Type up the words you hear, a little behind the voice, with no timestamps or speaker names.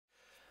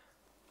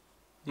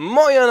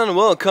Moin and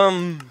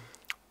welcome!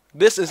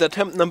 This is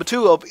attempt number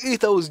 2 of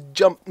Etho's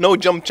no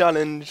jump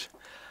challenge.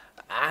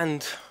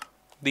 And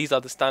these are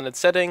the standard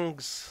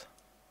settings.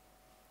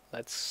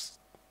 Let's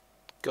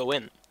go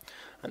in.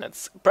 And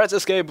let's press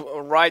escape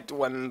right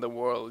when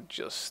we're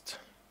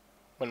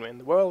in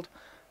the world.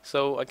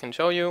 So I can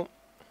show you,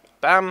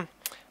 bam,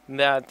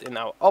 that in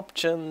our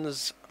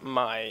options,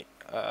 my,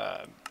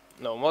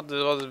 what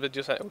was the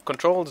video say?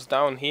 Controls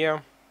down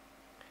here.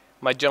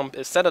 My jump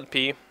is set at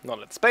P,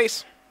 not at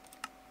space.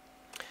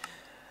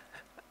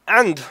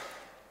 And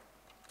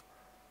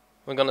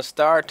we're gonna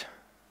start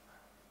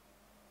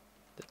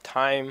the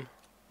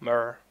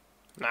timer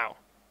now.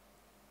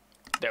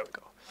 There we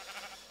go.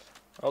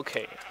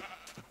 Okay.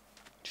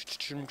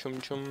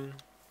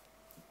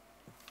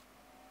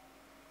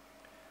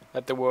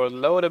 Let the world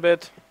load a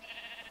bit.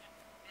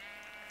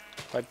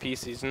 My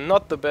PC is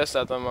not the best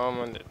at the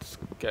moment, it's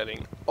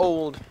getting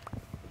old.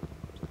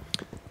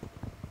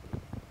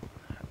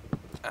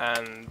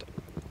 And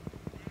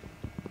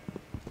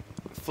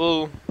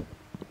full.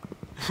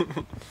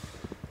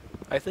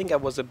 I think I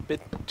was a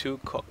bit too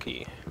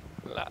cocky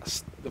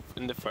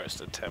in the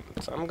first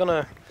attempt. So I'm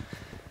gonna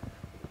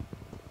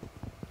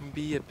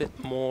be a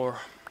bit more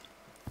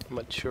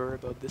mature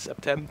about this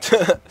attempt.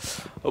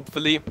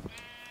 Hopefully.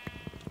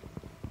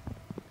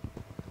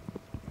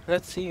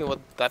 Let's see what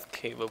that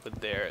cave over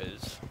there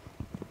is.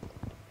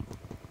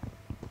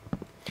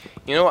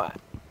 You know,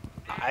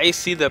 I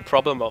see the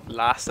problem of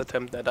last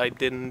attempt that I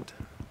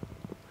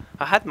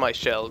had my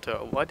shelter.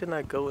 Why didn't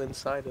I go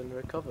inside and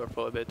recover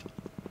for a bit?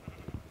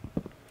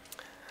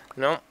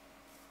 No,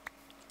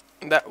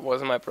 that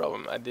was my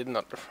problem. I did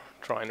not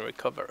try and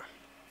recover.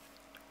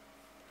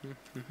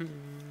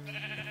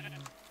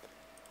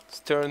 Let's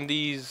turn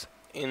these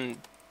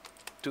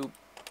into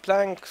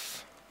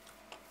planks.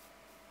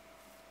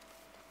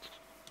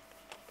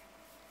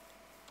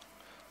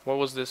 What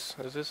was this?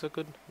 Is this a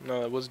good?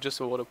 No, it was just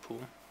a water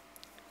pool.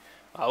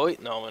 Oh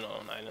wait, no, we're not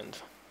on an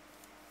island.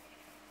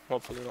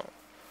 Hopefully not.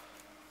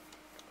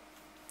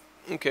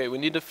 Okay, we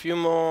need a few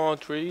more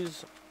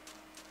trees.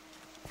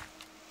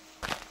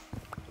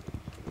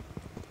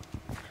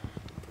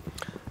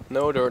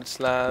 No dirt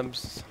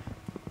slabs.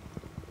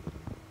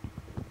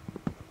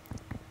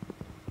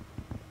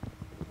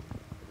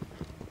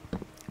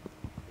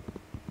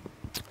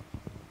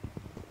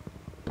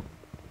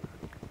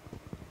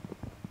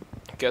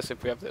 I guess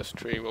if we have this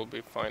tree, we'll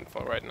be fine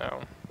for right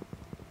now.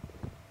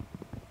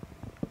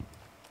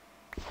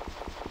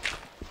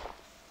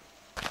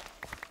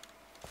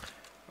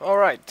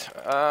 Alright,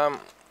 I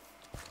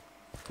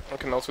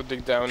can also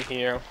dig down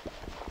here.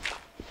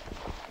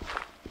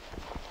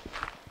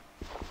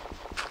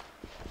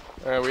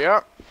 There we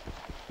are.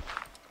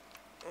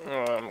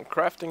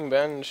 Crafting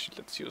bench,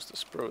 let's use the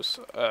spruce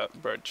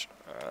birch.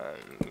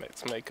 And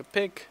let's make a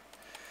pick.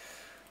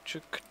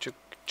 You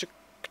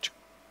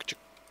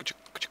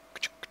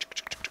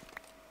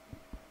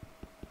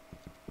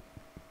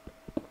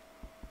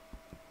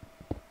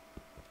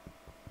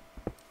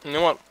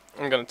know what?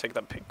 I'm gonna take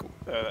that pick,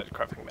 that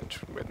crafting bench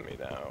with me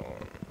now.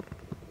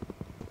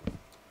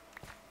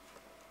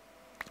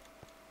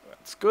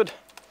 That's good.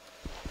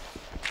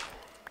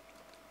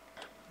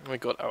 We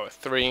got our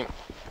 3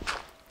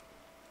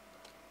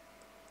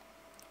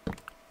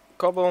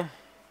 cobble.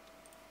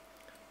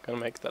 Gonna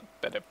make that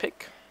better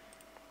pick.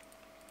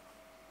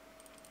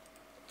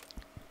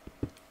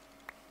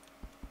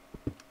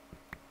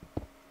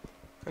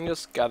 And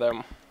just gather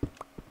 'em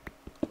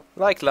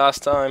like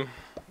last time.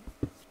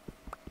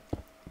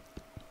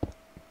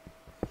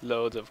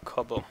 Loads of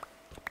cobble.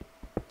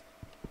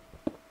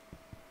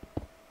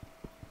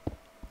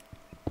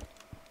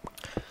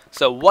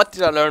 So what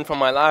did I learn from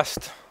my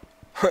last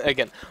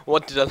again,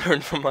 what did I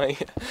learn from my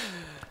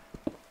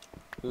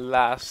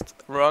last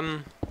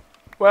run?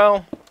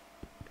 Well,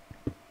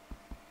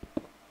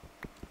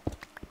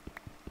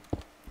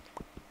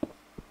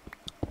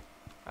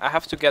 I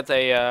have to get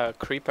a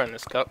creeper and a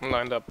skeleton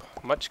lined up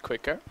much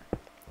quicker.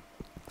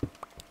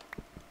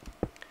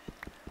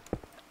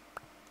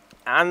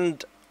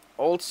 And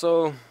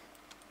also,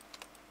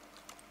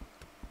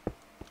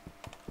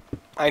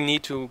 I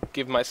need to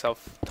give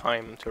myself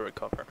time to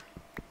recover.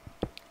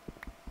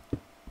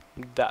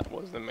 That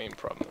was the main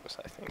problems,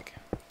 I think.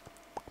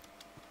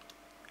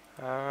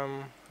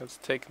 Let's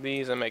take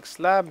these and make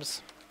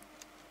slabs.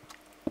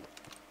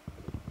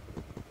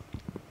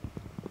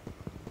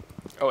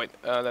 Oh wait,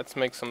 let's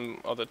make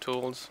some other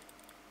tools.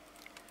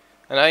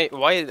 And I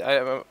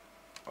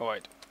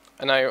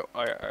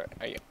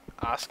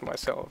ask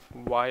myself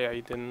why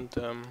I didn't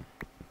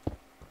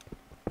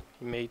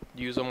make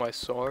use of my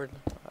sword.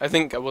 I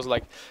think I was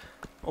like,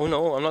 oh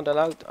no, I'm not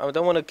allowed. I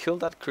don't want to kill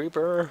that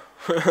creeper.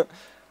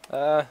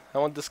 I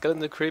want the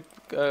skeleton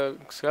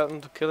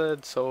to kill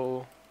it,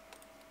 so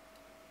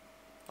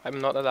I'm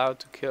not allowed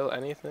to kill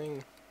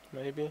anything.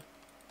 Maybe.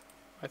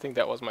 I think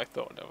that was my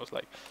thought. I was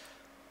like,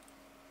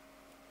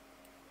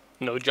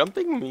 no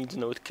jumping means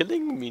no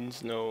killing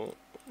means no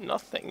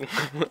nothing.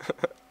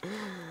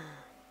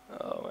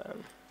 Oh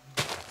man.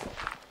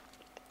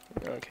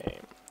 Okay.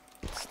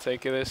 Let's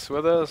take this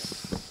with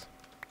us.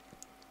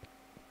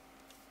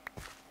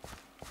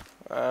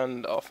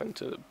 And off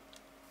into the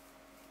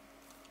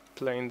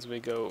plains we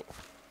go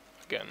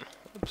again.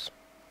 Oops.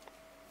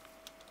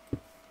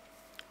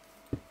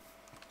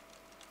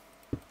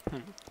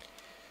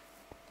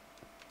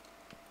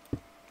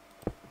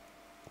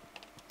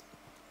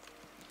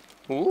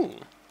 Ooh.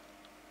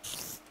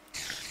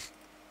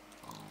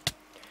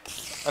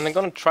 And I'm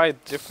gonna try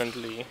it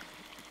differently.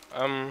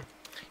 No,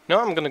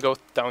 I'm gonna go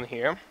down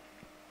here.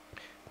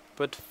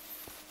 But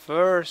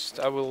first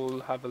I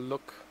will have a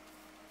look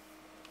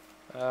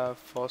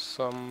for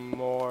some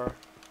more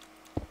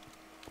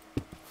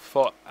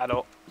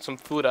some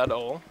food at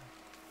all.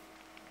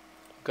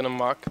 I'm gonna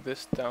mark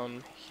this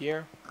down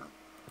here.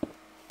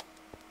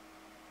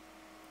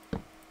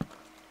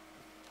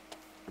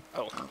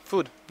 Oh,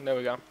 food. There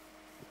we go.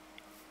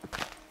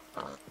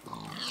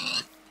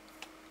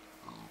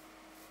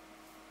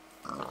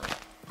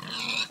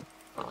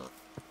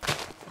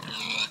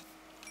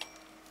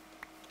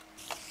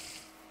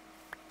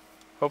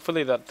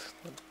 Hopefully that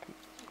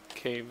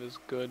cave is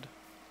good.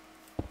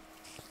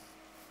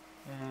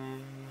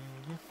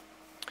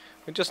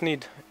 We just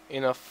need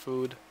enough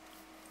food.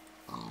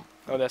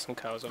 Oh, there's some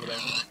cows over there.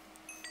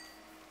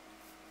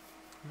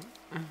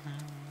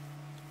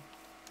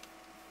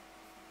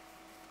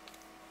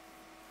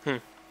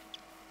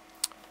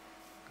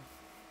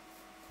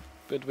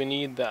 But we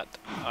need that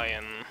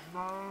iron.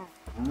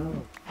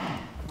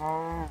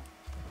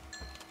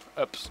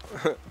 Oops.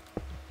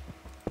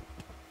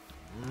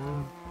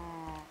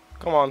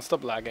 Come on,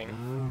 stop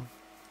lagging.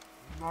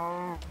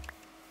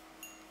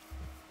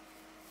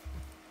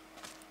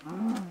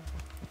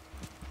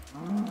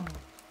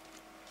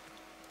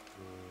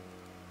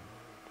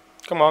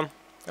 Come on.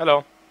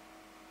 Hello.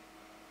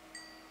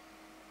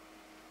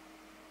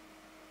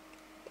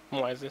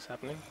 Why is this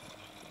happening?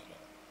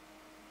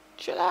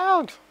 Chill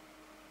out!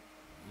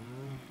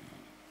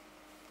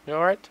 You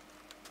alright?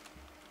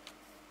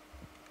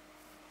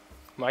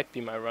 Might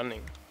be my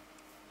running.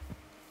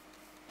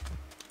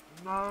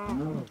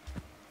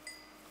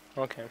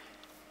 Okay.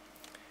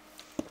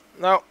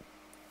 Now,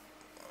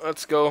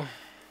 let's go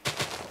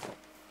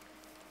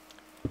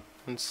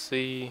and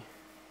see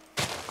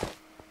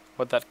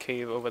what that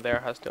cave over there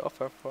has to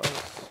offer for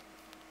us.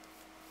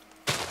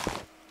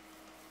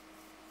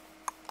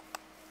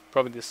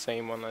 Probably the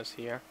same one as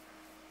here,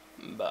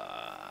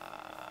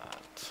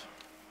 but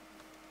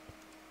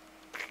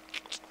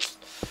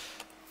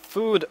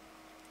food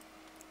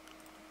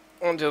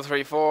 1, 2,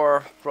 3,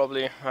 4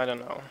 probably, I don't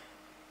know.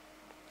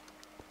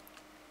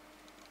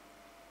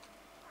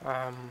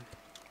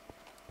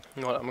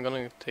 No, I'm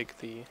gonna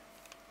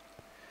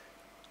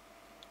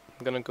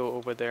go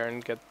over there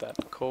and get that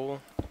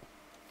coal.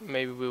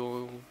 Maybe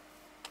we'll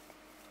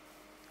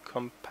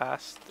come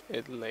past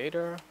it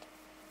later.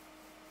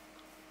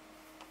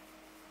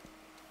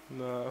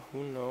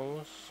 Who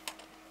knows?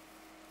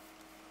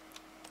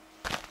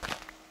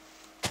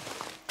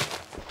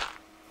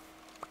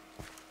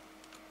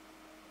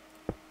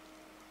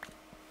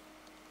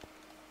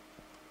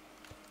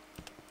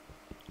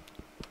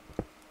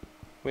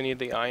 We need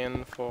the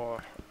iron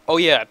for... Oh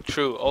yeah,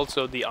 true.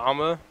 Also the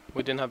armor.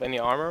 We didn't have any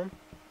armor.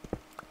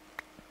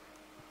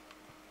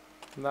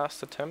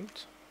 Last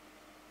attempt.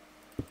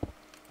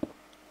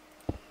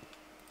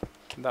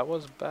 That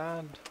was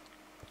bad.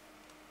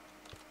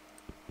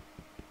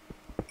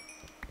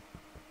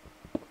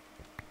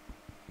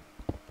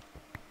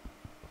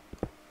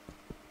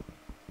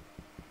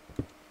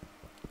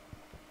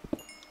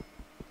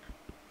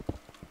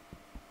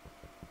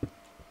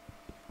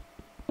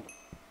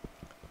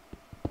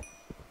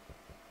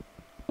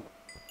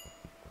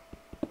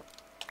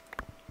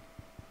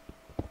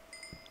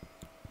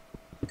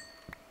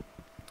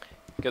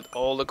 Get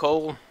all the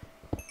coal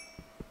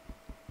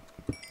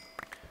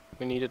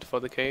we need it for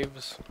the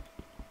caves.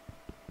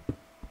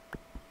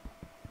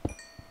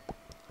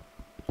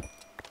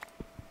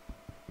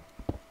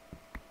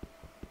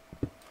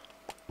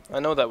 I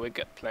know that we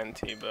get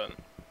plenty, but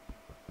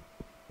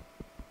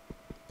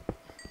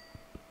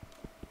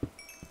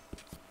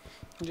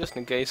just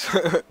in case.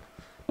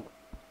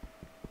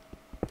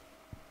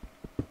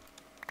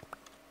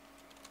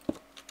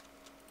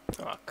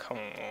 Oh, come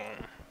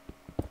on.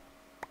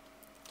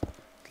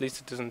 At least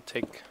it doesn't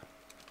take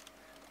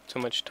too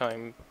much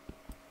time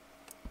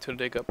to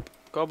dig up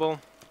cobble.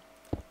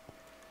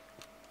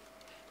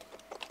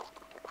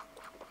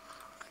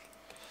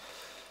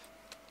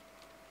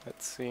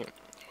 Let's see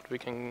what we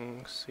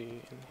can see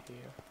in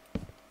here.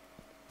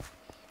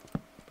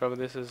 Probably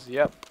this is,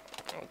 yep,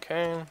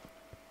 okay.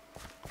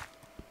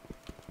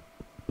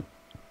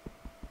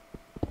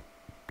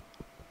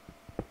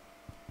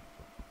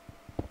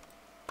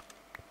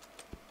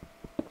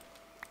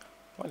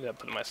 Why did I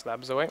put my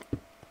slabs away?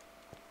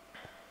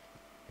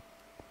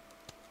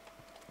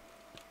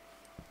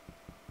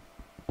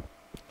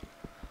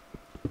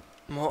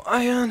 More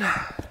iron.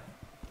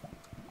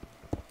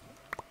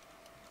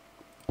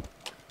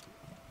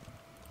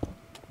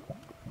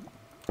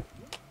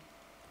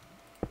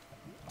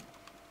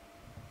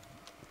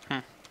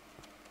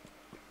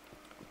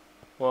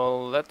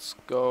 Well, let's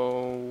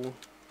go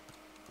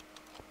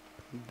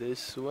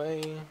this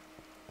way.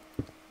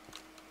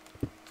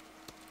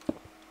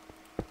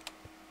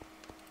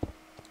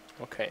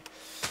 Okay.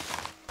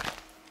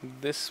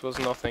 This was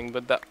nothing,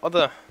 but that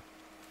other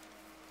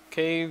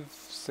cave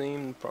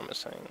seemed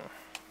promising.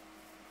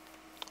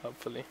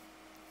 Hopefully.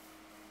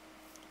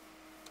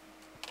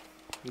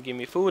 Give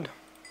me food.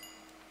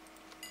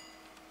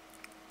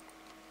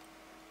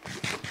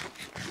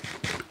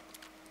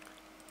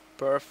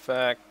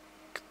 Perfecto.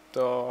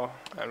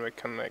 And we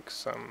can make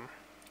some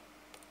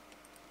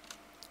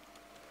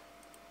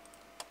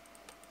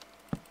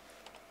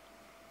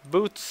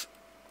boots.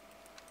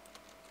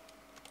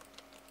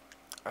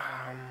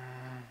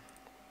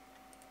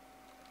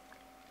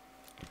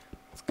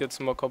 Let's get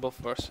some more cobble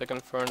for a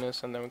second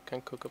furnace, and then we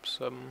can cook up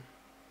some.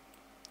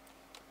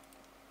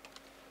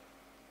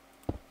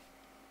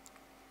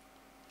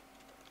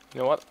 You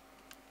know what?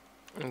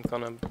 I'm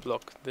gonna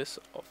block this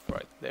off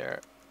right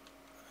there,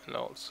 and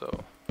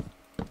also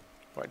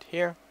right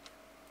here.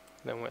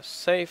 Then we're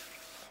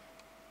safe.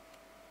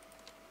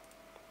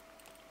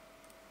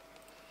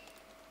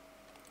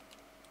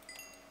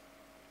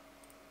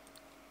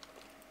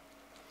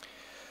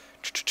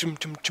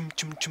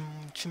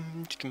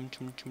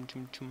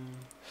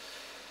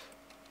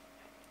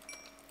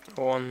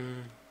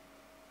 One,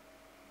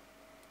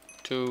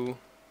 two.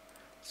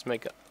 Let's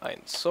make an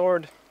iron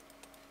sword.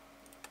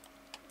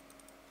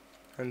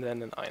 And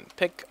then an iron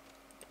pick.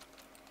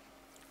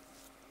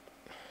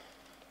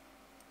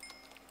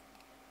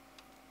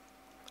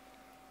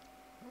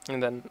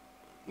 And then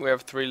we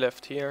have 3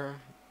 left here.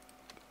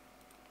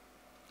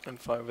 And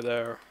 5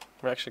 there.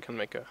 We actually can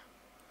make a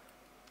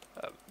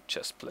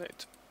chest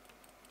plate.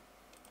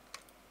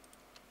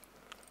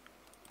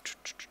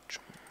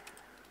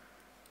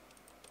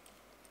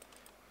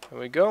 There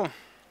we go.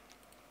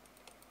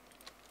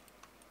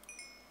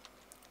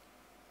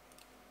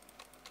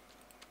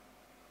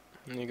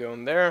 And you go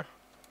in there.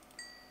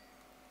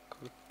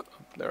 Cook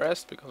up the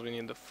rest because we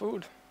need the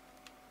food.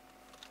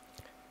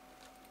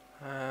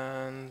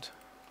 And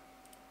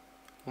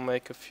we'll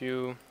make a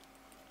few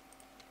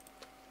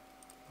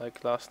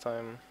like last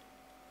time.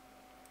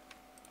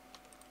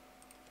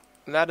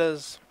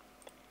 Ladders.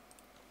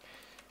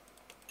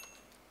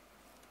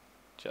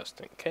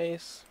 Just in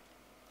case.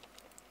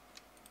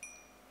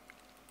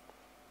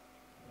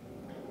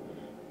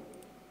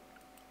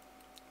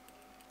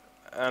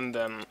 And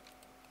then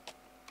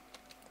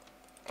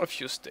a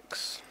few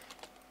sticks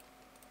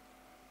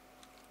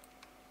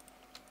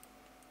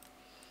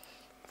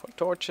for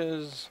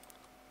torches.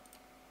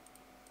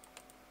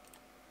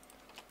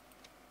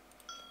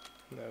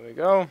 There we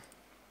go.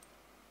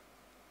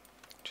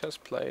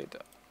 Chest plate.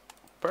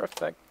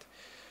 Perfect.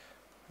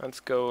 Let's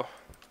go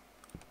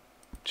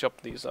chop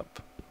these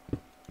up.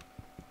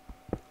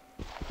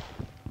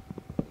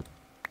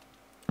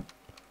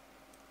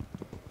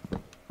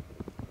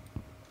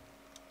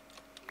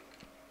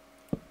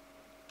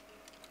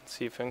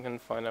 See if I can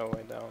find our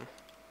way down.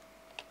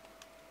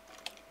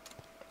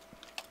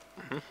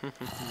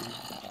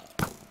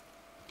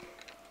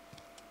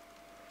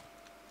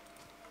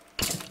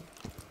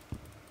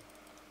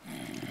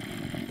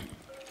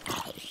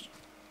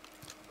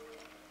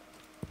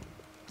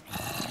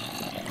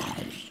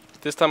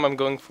 This time I'm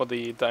going for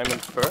the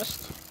diamond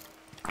first.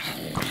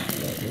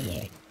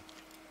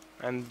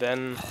 And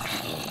then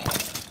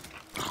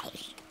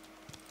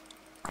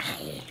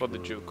for the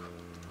juke.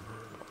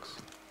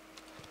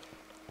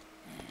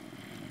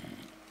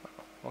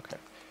 Okay.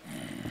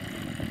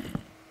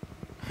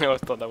 I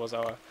always thought that was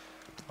our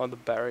other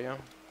barrier.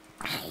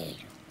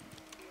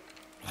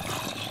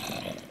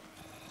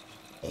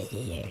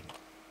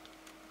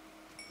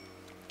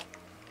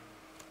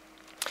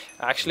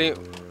 Actually,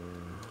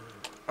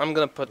 I'm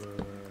gonna put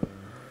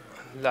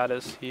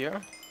ladders here.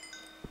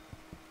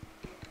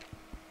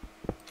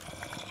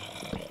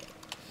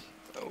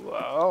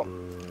 Wow.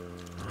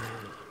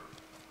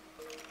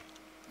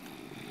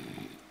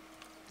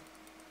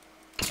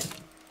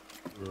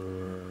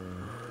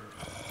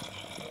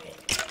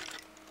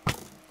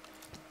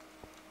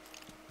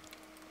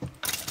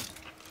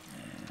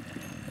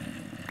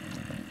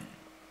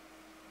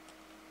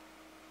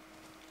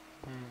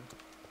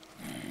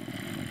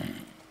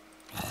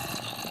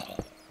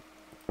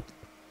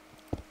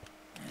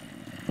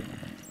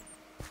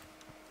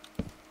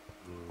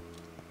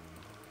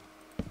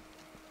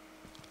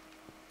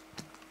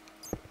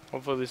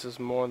 Hopefully this is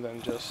more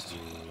than just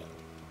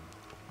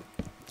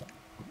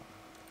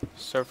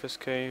surface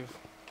cave.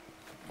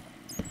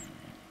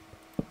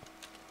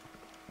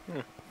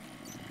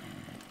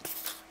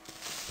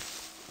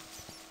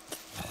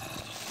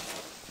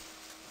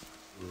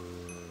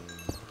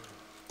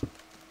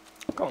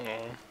 Come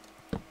on.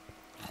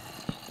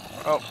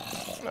 Oh,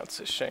 that's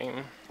a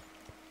shame.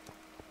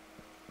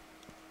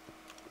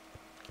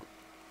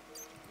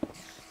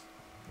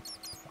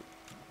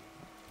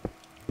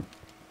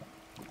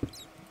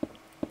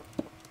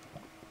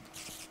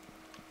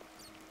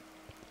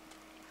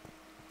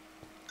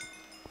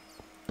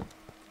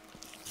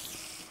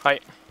 Hi.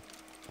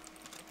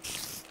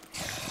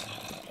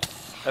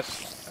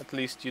 At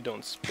least you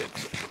don't spit.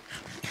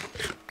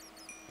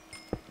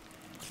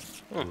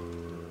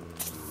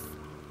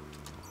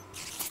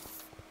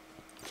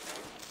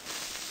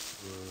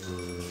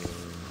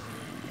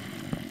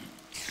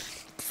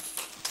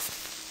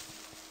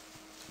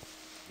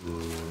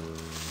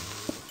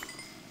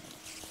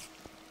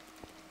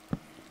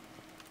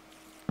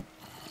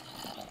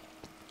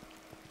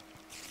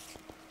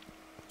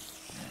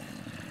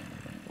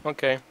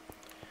 Okay, it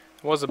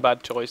was a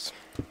bad choice.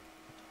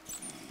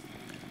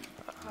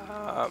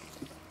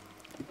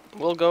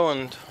 We'll go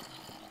and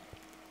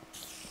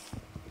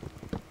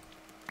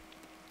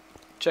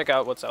check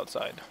out what's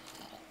outside.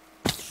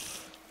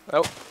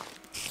 Oh,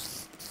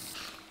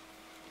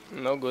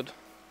 no good.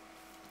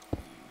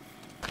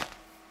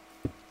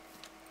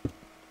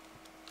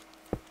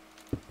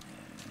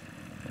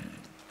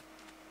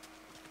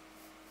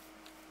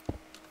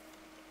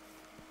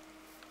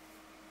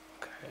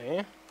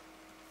 Okay.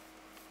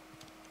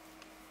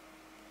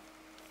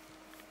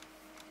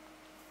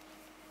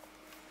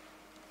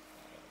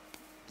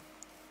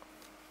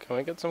 Can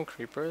we get some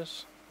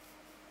creepers?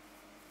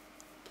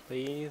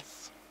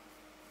 Please.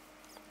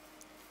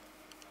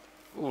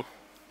 Ooh.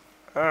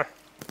 Ah.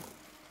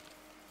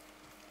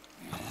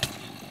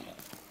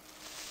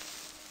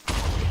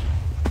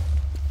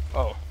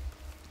 Oh.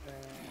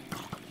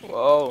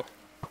 Whoa.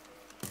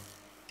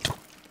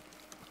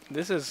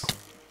 This is...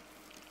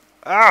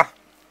 Ah!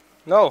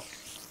 No!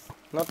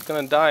 Not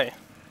gonna die.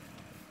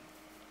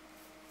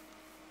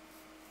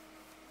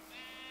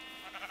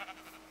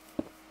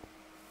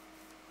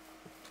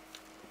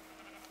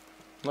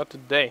 Not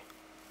today.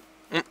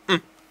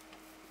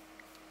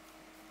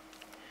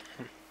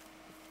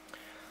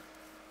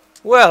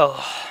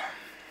 Well,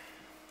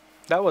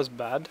 that was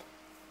bad.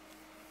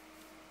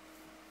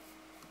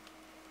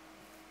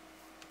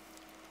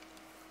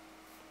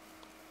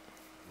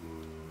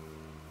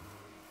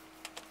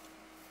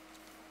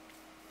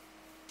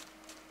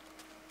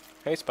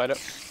 Hey, spider.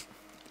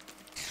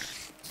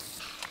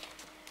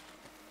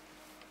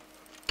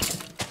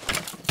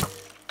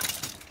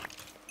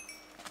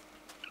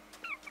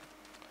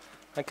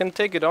 I can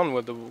take it on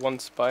with the one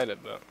spider,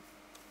 but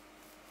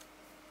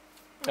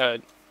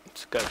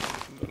it's got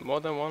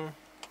more than one.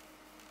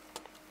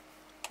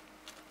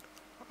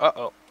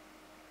 Uh-oh.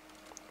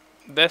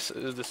 This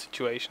is the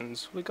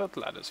situations we got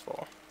ladders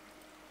for.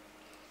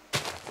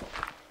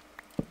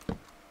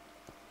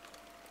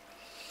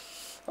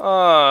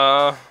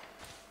 Ah,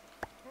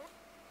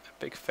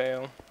 epic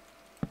fail.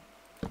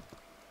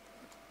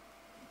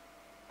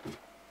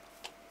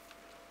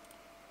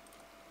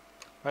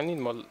 I need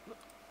more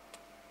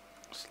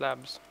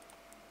slabs.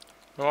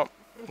 No,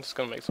 I'm just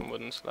gonna make some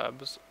wooden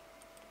slabs.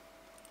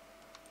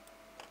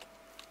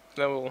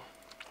 That will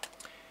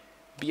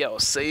be our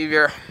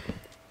savior.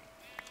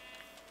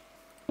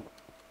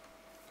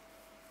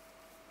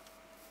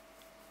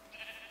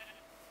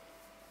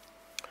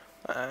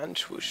 And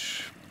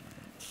swoosh.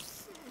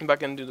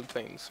 Back into the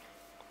plains.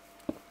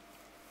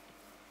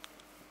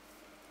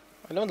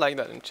 I don't like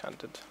that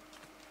enchanted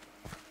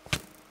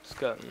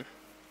skeleton.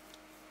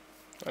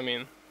 I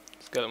mean,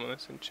 skeleton when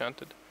it's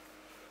enchanted.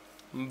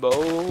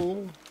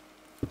 Bow.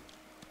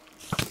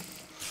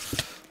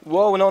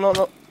 Whoa, no, no,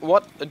 no.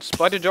 What? A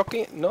spider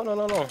jockey? No, no,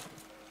 no, no.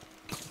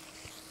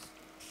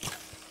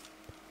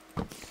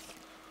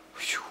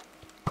 Phew.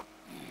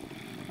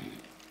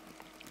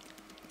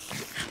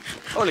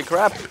 Holy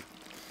crap.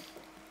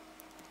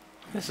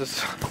 This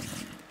is...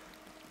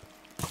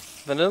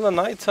 Vanilla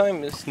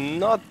nighttime is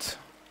not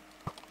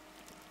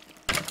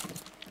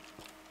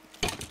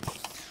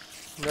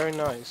very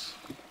nice.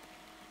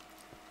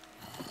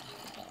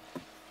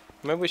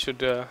 Maybe we should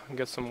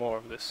get some more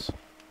of this.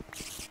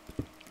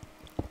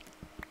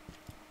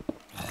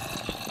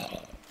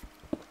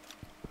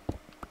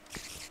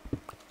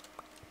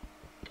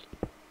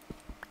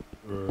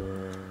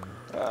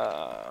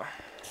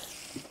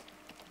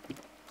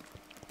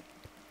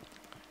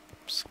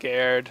 I'm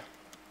scared.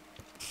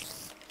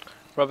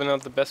 Probably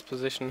not the best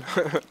position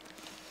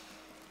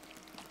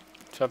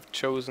to have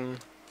chosen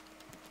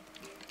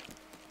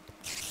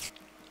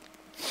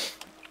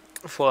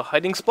for a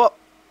hiding spot.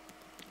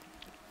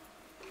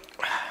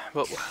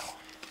 But well,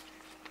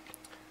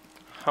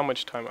 how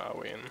much time are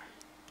we in?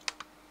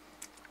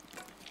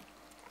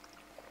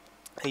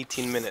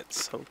 18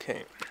 minutes,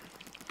 okay.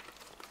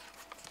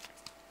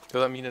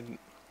 Does that mean at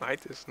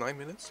night is 9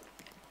 minutes?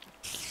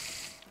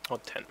 Or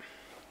 10?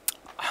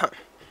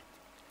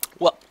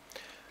 Well,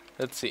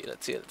 let's see.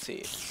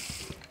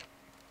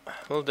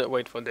 We'll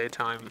wait for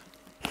daytime.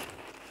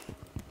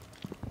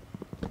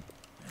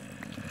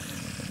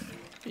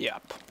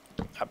 Yep,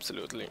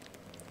 absolutely.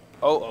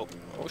 Oh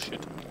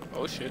shit.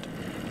 Oh shit.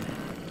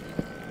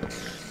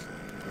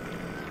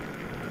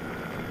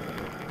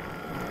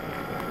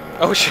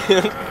 Oh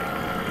shit.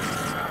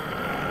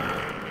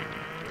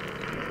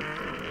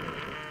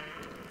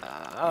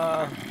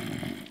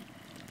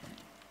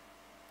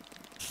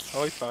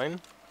 Are we fine?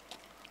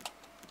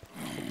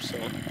 Hope so.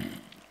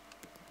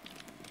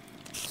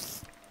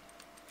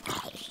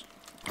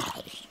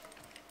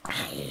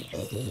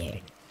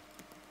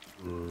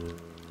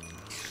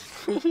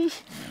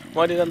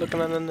 Why did I look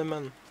at an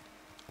enderman?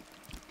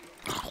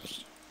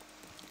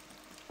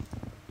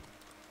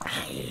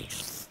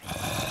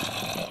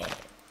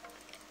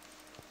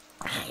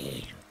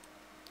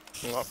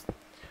 No, I'm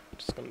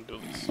just gonna do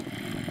this.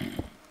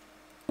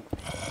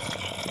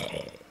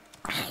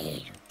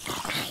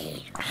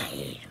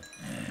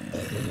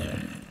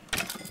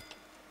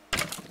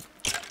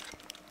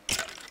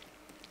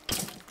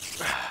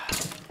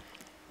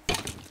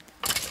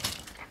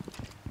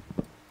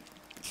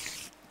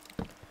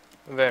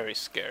 Very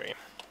scary.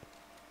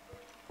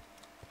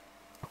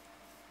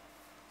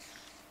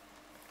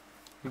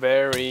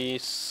 Very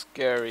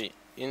scary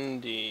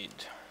indeed.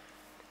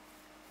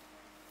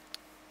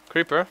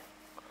 Creeper?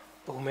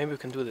 Oh, maybe we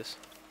can do this.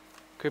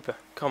 Creeper,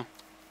 come.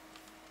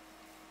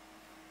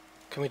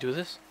 Can we do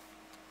this?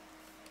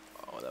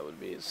 Oh, that would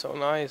be so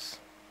nice.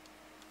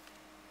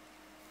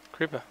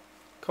 Creeper,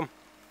 come.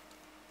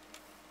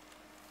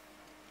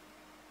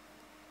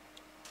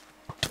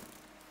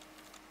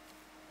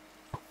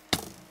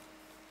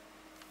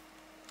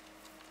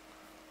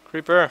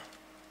 Creeper.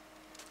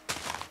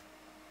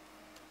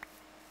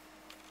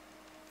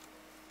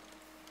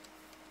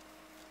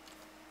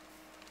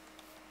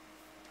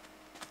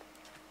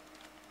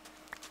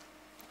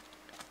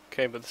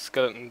 Okay, but the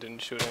skeleton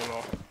didn't shoot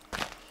anymore.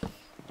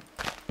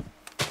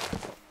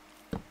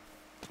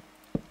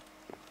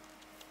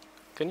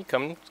 Can you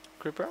come,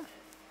 Creeper?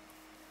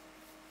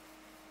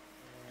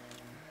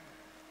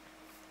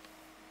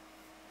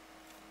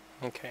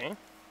 Okay.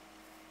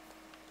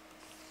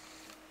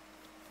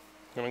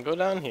 I'm gonna go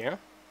down here.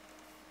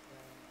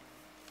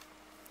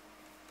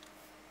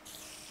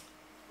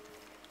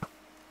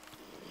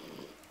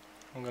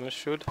 I'm gonna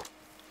shoot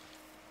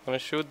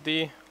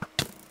the...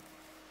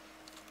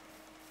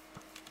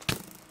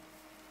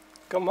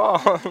 Come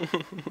on!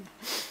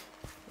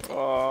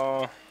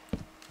 Oh.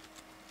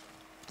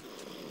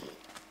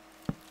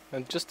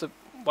 And just a...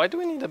 Why do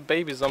we need a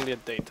baby zombie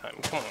at daytime?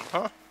 Come on,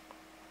 huh?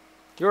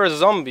 You're a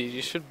zombie,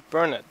 you should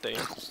burn at day.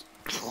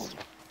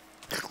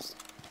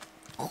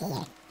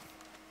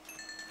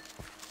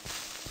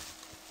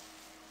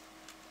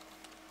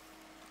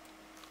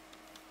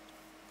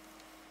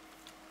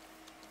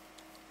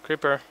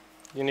 Creeper,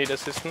 you need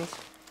assistance?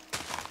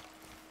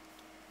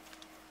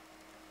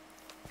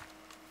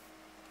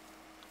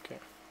 Okay.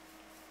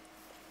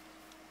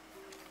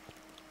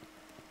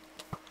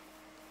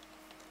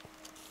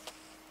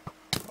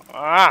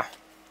 Ah!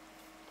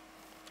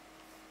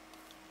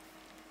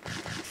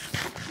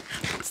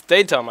 It's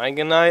daytime,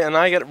 and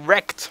I get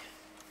wrecked.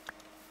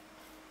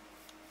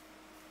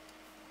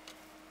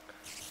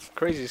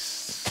 Crazy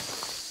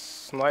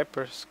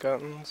sniper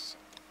skeletons.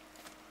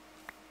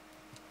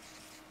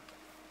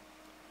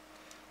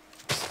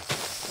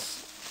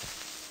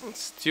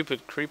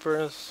 Stupid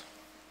creepers.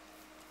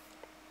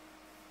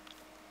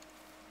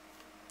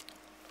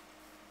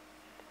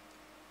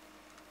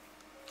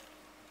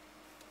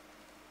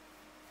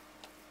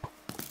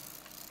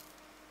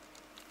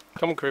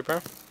 Come on,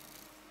 creeper.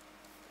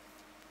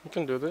 You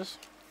can do this.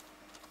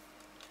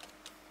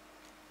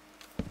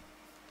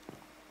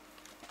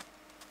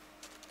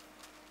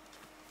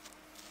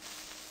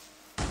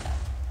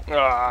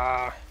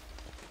 Ah!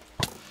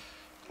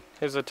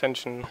 His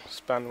attention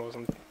span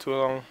wasn't too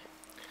long.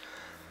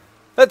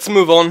 Let's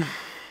move on.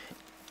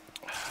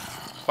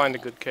 Find a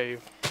good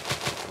cave.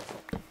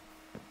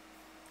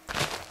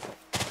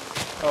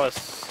 Oh,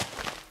 it's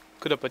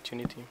good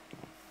opportunity.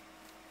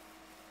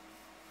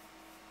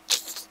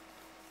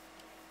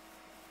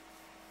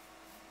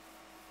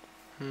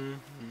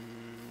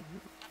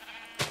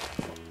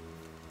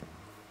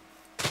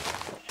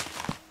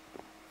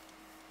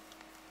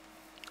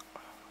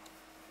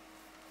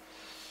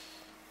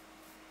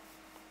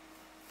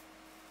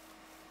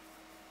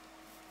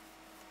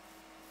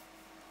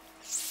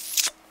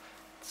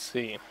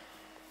 See.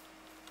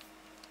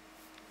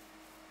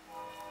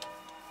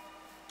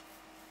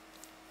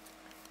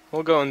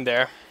 We'll go in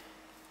there.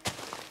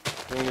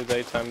 During the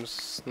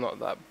daytime's not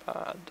that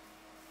bad.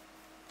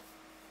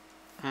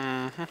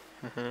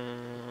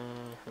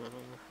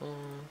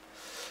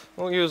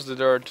 We'll use the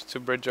dirt to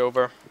bridge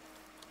over.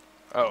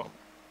 Oh.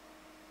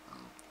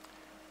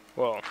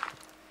 Well,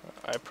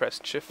 I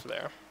pressed shift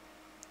there.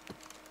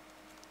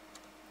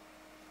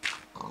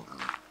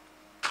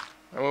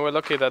 And we were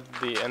lucky that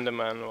the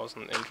Enderman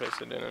wasn't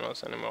interested in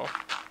us anymore.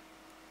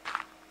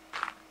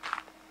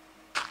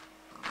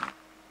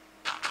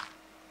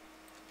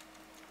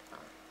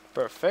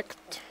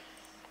 Perfect.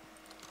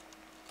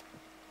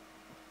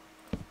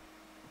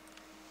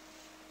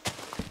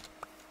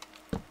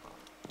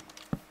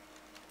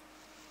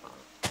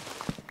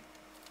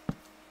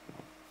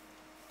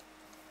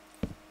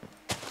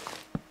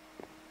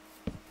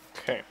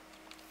 Okay.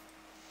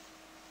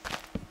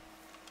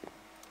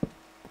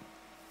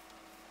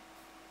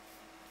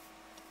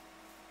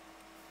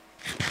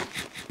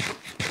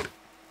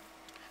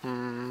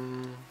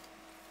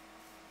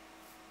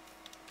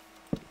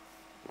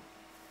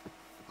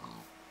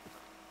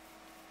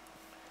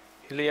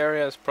 Hilly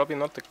area is probably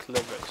not the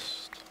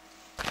cleverest.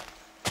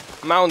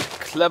 Mount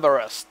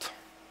Cleverest.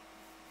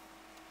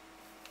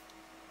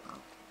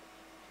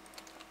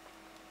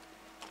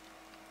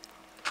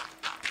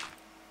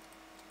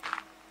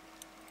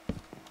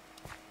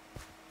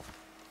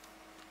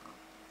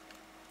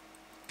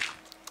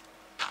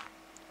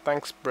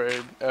 Thanks,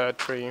 bird,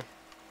 tree.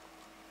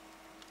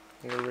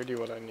 You're really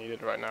what I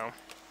needed right now.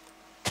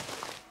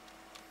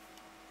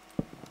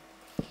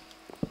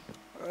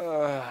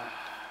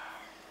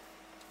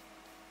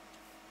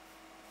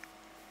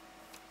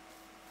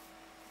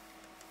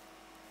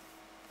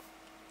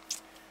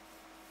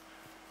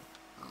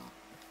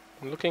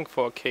 I'm looking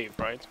for a cave,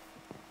 right?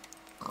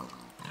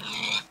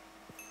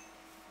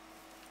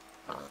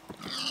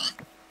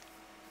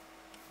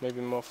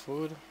 Maybe more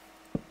food.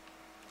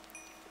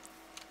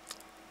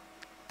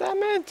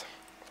 Damn it!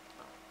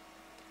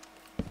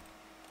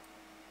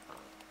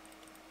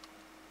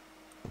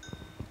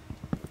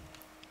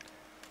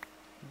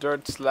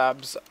 Dirt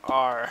slabs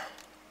are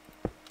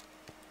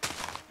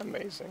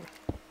amazing.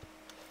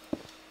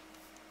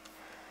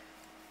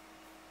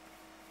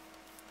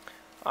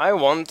 I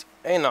want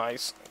a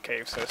nice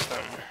cave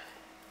system.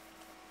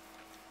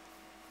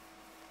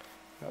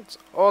 That's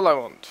all I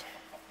want.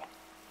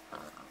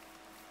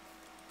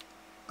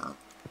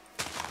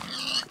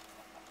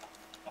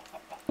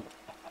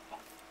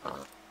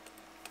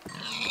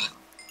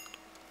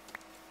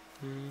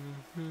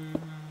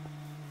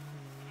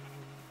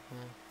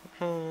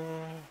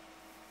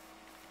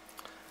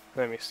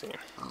 Let me see.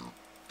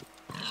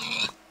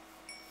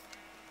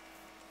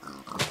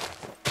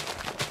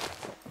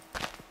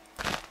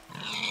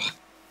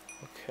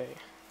 Okay.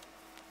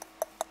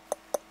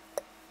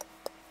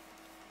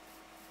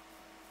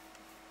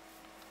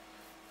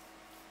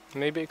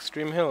 Maybe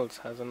Extreme Hills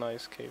has a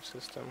nice cave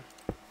system.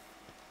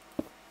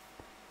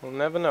 We'll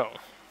never know.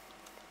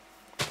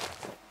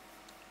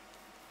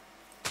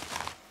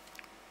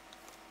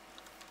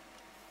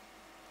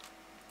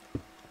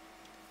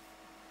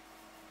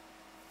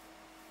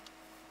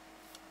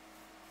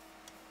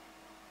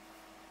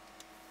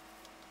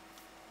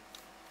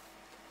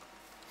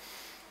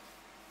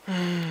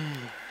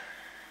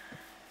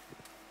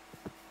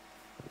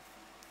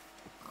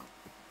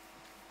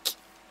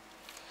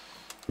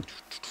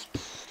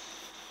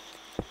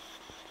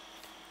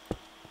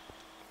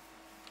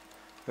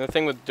 The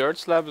thing with dirt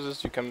slabs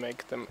is you can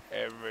make them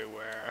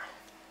everywhere.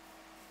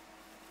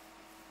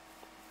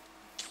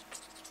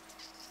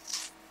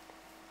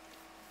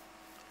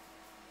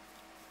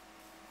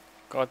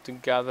 Got to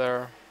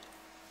gather.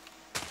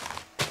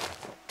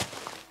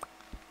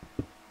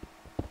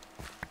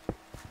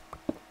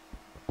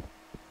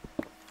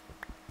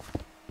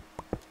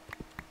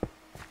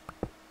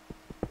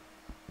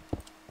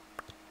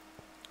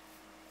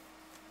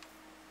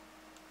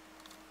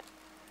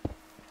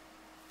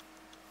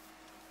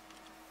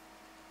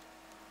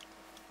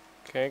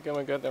 Okay, can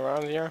we get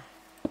around here?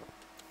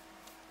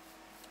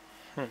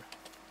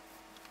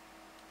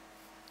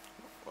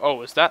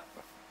 Oh, is that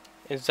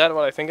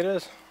what I think it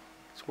is?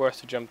 It's worth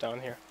to jump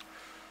down here.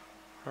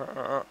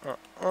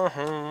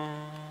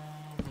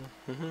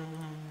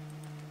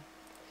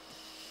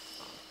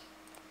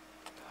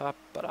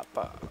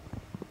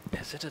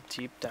 Is it a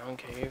deep down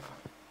cave?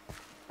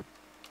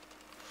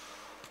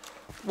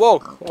 Whoa!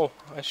 Whoa!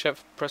 I should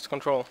have pressed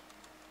control.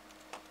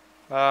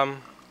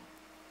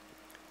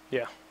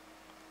 Yeah.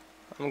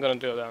 I'm gonna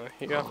do that.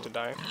 You have to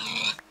die.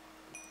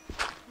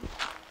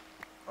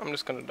 I'm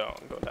just gonna go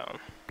down.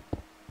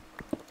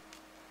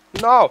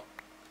 No!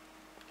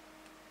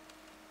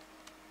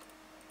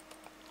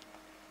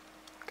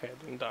 Okay, I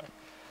didn't die.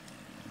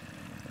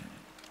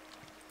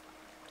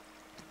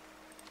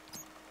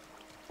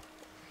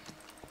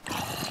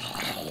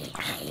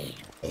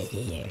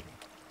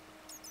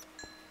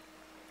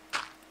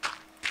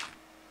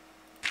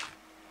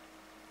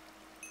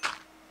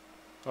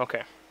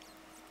 Okay.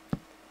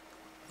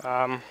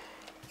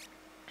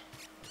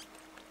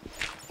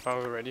 Are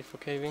we ready for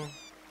caving?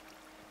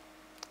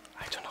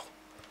 I don't know.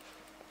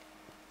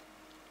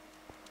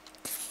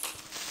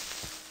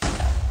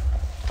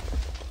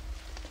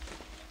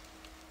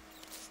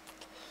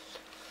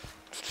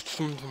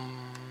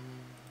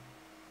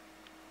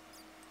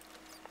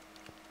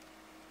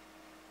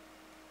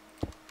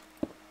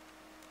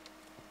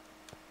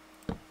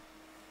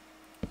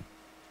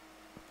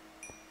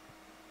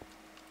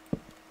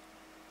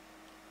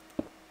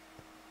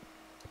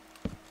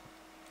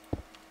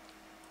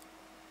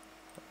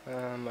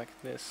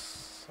 Like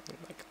this, and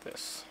like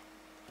this.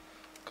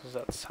 Because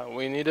that's how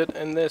we need it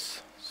in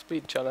this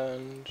speed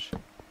challenge.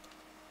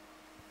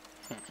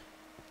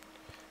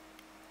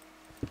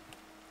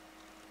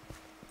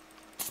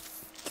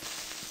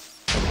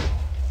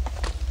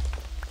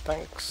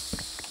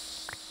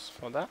 Thanks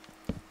for that.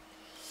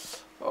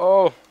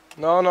 Oh,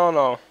 no, no,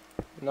 no.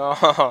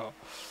 No.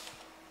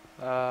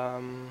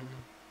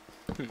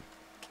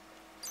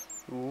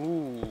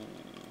 Ooh.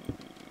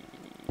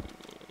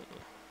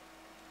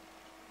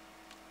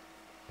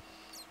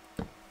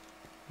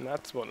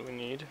 That's what we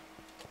need.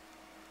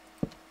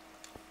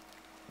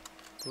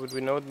 Would we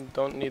know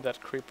don't need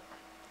that creeper?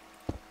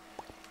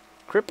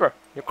 Creeper,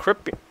 you're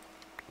creepy.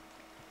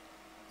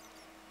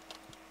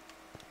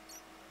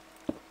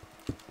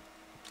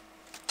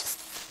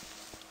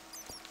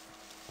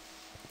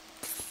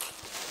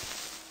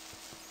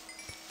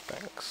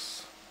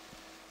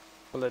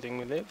 letting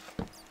me live.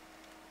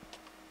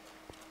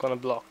 Gonna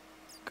block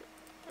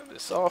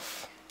this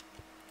off.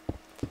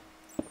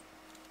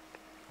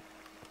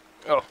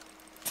 Oh.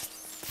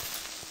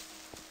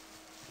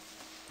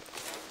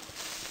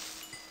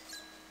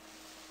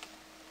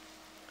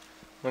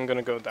 I'm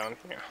gonna go down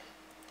here.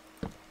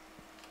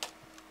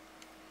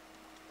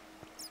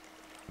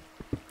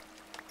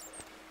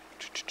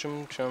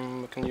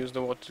 We can use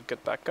the water to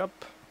get back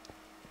up.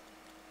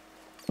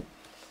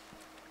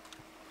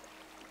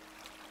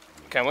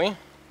 Can we?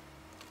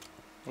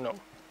 No.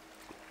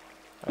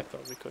 I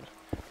thought we could.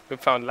 We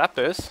found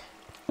lapis.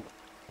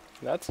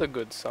 That's a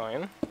good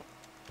sign.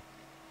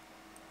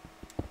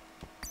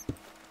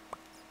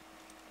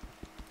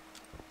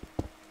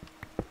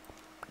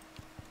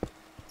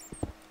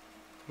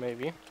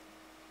 Maybe.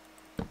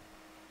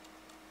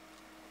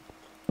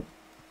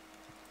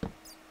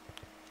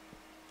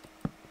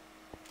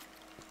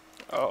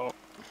 Oh.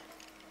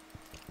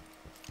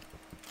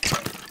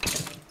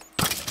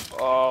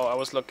 Oh, I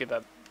was lucky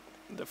that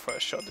the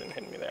first shot didn't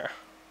hit me there.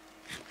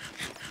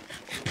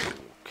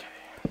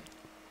 Okay.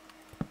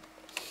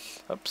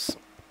 Oops.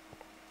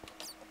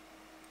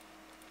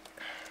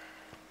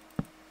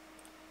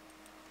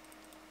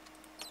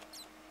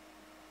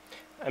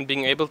 And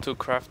being able to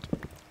craft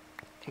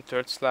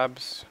dirt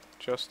slabs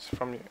just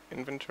from your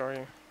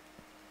inventory.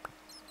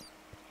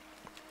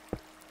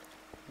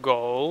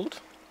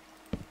 Gold.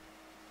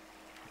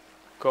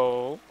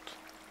 Gold.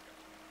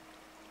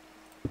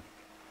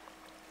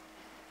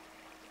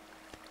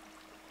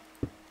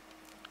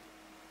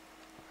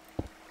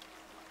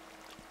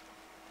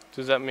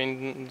 Does that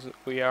mean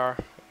we are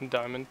in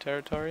diamond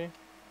territory?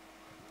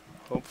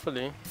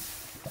 Hopefully.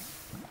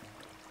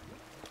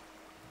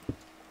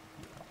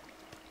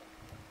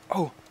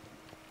 Oh!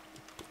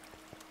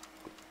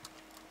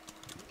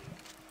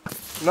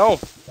 No!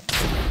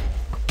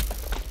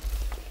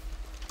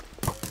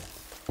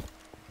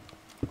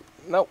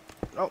 No!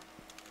 No!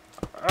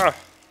 Ah!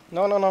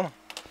 No, no, no!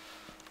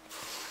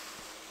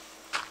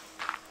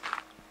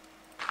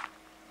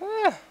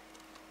 Ah!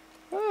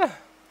 Ah!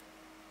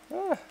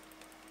 Ah!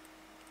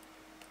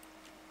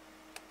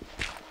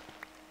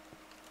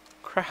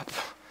 Crap!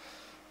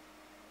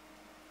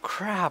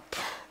 Crap!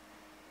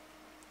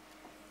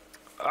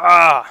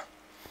 Ah!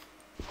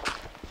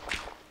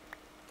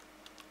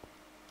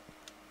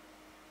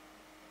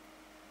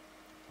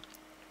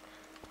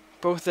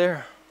 Both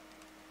there.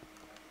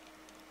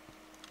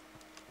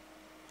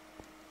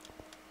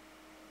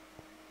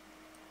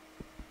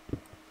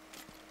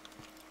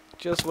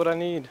 Just what I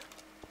need.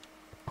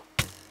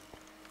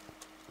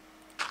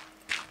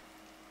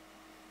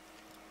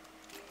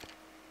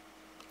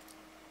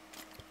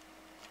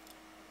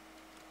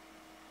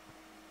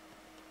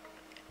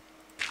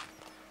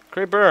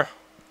 Creeper!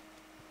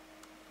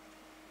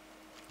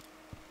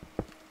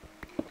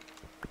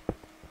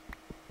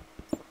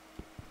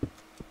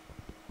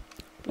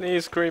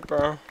 Please,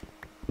 creeper.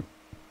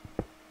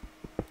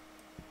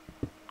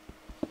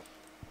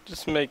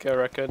 Just make a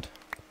record.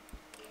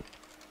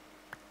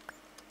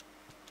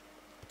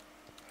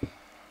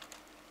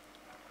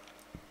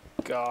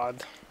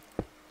 God.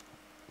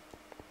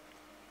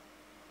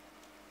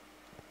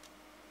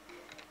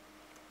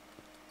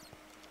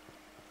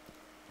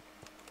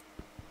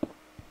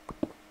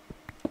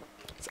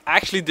 It's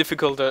actually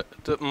difficult,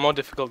 more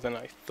difficult than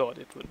I thought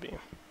it would be.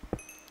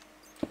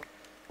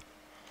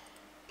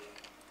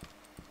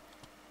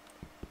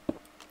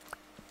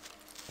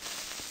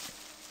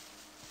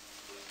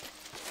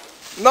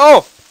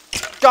 No!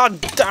 God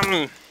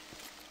damn!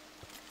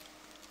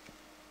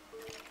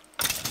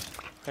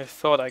 I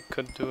thought I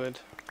could do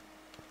it.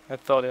 I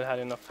thought it had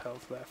enough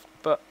health left,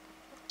 but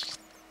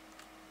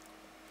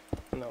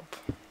nope.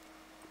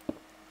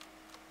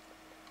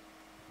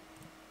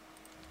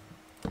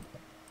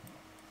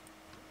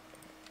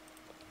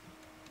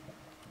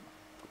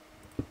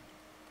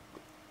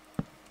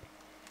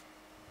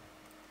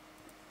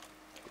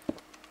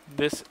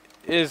 This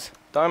is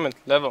diamond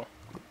level.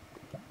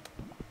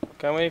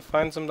 Can we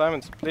find some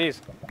diamonds,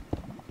 please?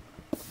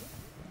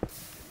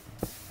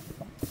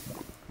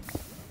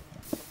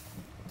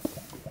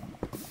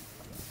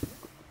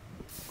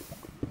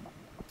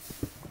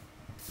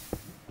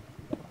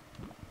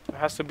 There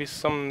has to be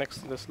some next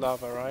to this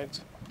lava, right?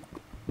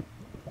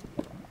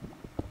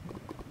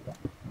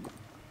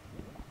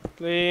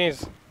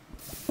 Please.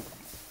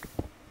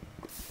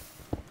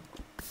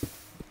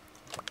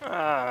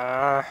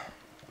 Ah.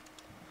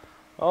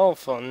 All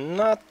for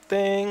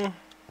nothing.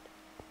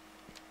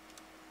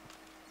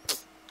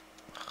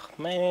 Ugh,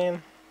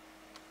 man.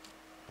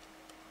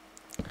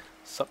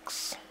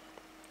 Sucks.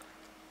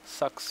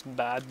 Sucks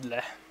badly.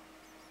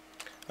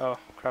 Oh,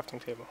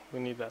 crafting table. We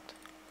need that.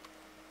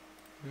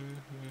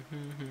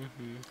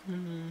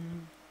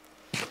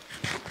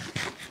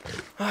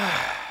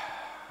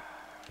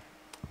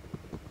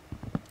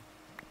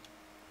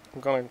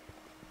 I'm gonna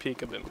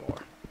peek a bit more.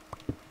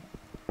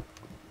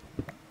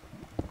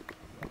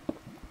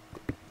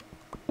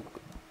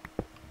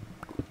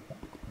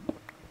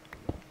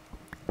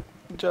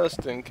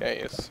 Just in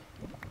case.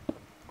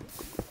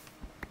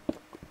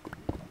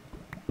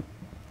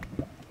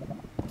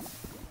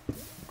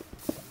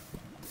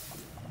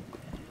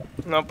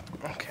 Nope.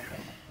 Okay.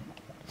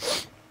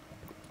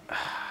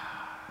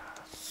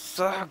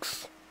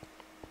 Sucks.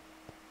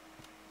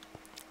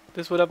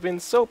 This would have been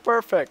so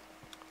perfect.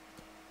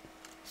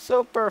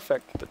 So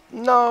perfect. But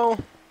no.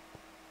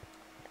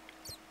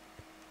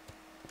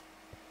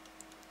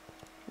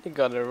 You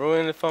gotta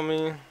ruin it for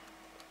me.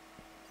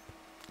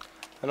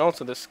 And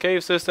also this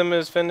cave system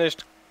is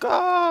finished.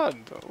 God,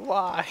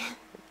 why?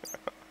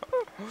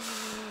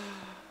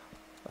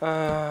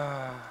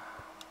 uh,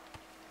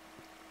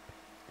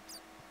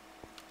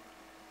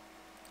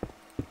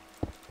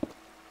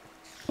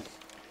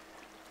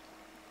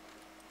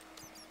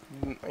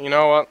 you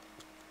know what?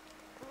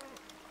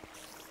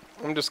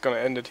 I'm just gonna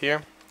end it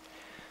here.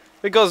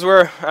 Because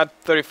we're at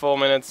 34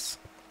 minutes.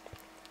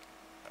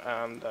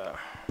 And I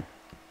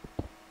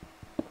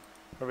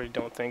really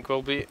don't think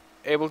we'll be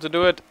able to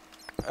do it.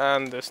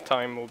 And this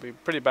time will be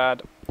pretty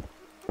bad.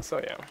 So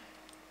yeah.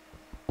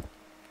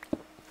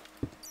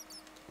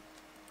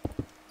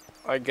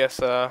 I guess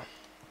I'll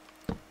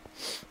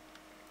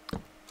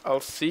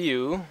see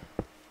you.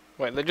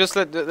 Wait, let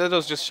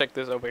us just check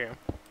this over here.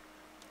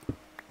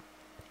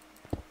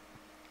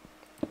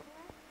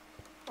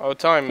 Our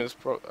time is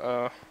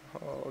I'll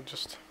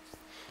just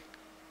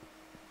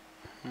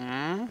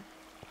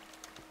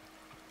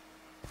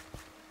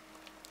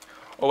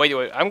Oh wait,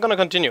 I'm gonna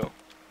continue.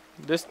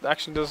 This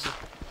actually does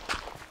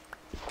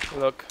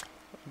look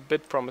a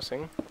bit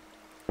promising.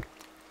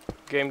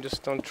 Game,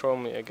 just don't troll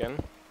me again.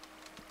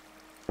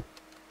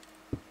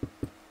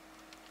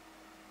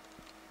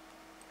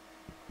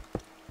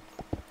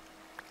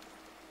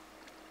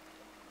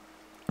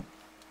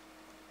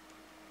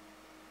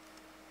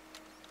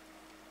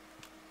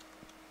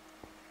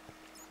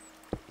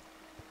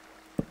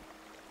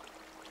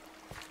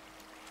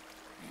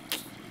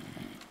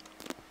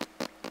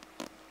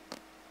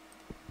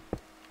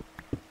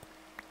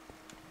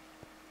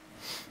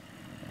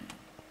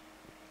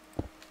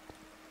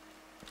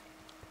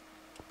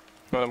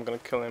 Well, I'm gonna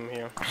kill him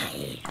here.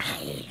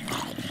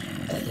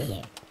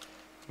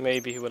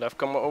 Maybe he would have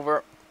come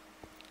over.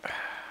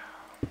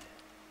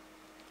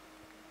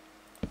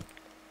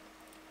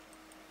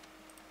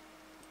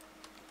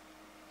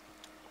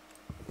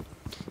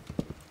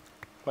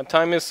 My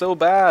time is so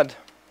bad.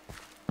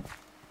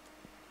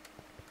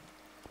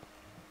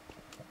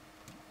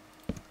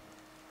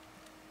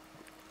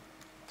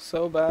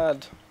 So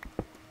bad.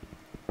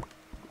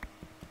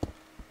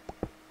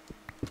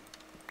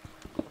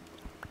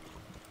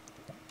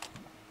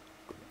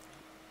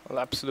 I'll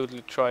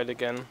absolutely try it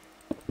again.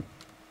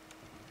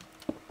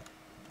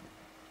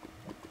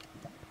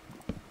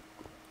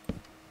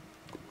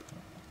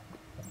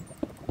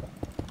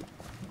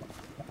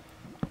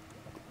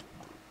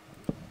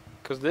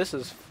 Because this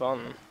is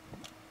fun.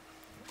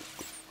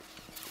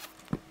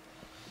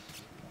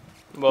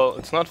 Well,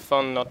 it's not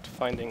fun not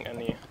finding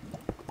any.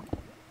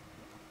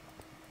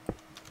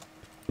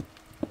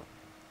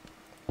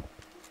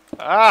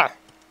 Ah!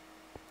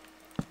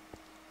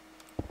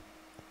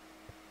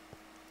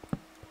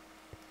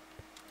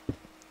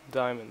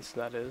 Diamonds,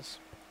 that is.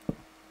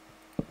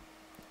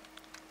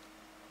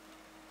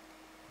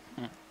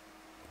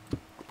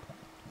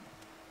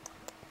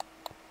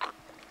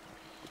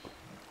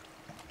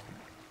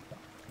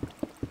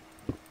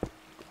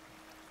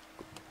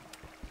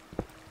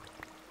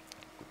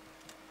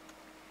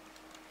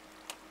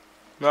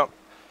 No.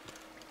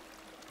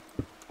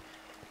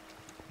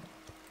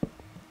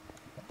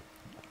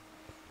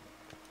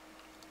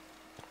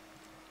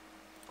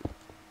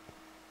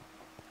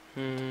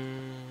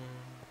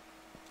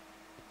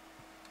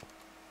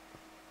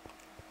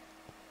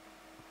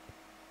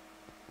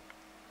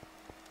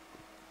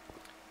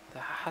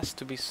 There has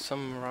to be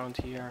some around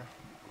here.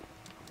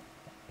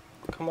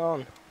 Come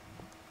on.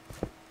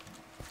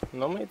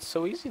 Normally it's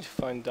so easy to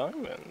find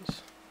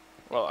diamonds.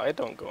 Well, I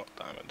don't go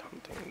diamond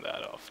hunting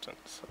that often,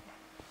 so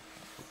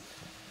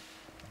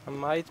I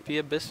might be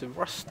a bit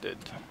rusted.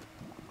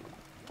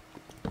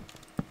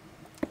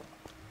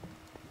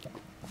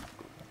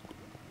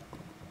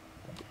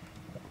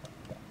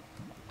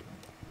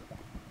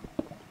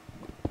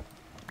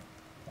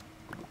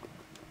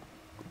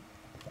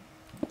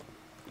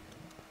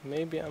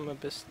 Maybe I'm a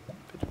bit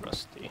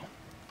rusty.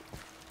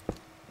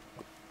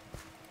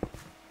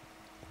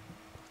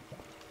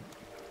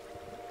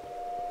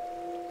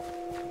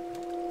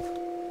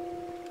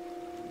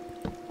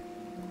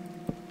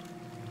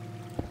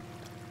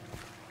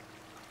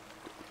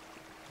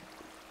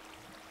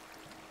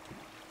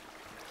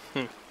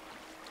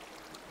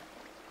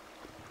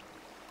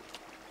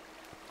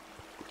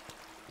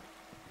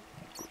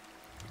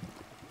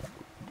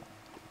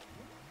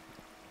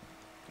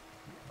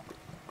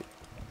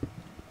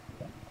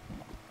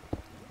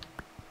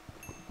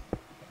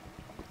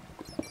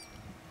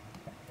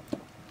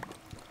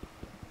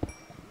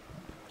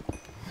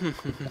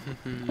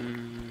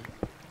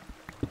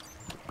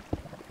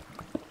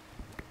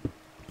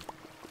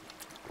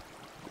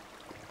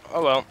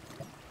 Oh well.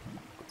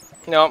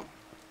 No.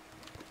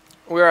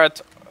 We're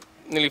at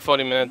nearly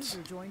 40 minutes.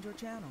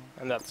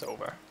 And that's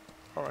over.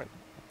 Alright.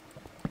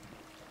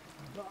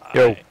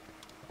 Yo.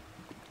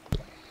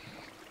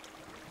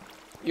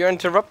 You're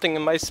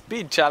interrupting my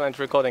speed challenge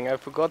recording. I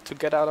forgot to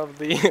get out of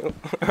the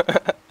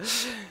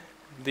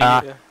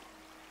the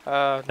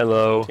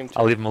Hello. team chat.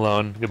 I'll leave him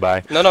alone.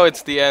 Goodbye. No,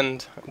 it's the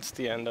end. It's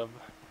the end of.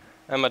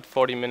 I'm at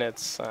 40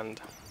 minutes and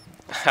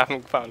I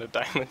haven't found a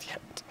diamond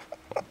yet.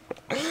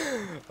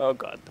 Oh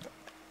god.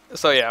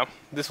 So yeah,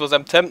 this was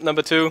attempt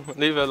number 2.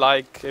 Leave a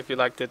like if you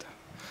liked it.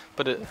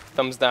 Put a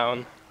thumbs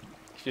down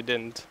if you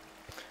didn't.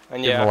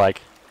 And Give him a yeah,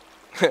 like.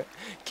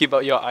 keep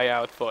your eye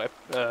out for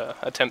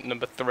attempt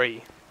number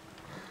 3.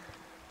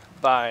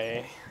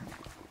 Bye.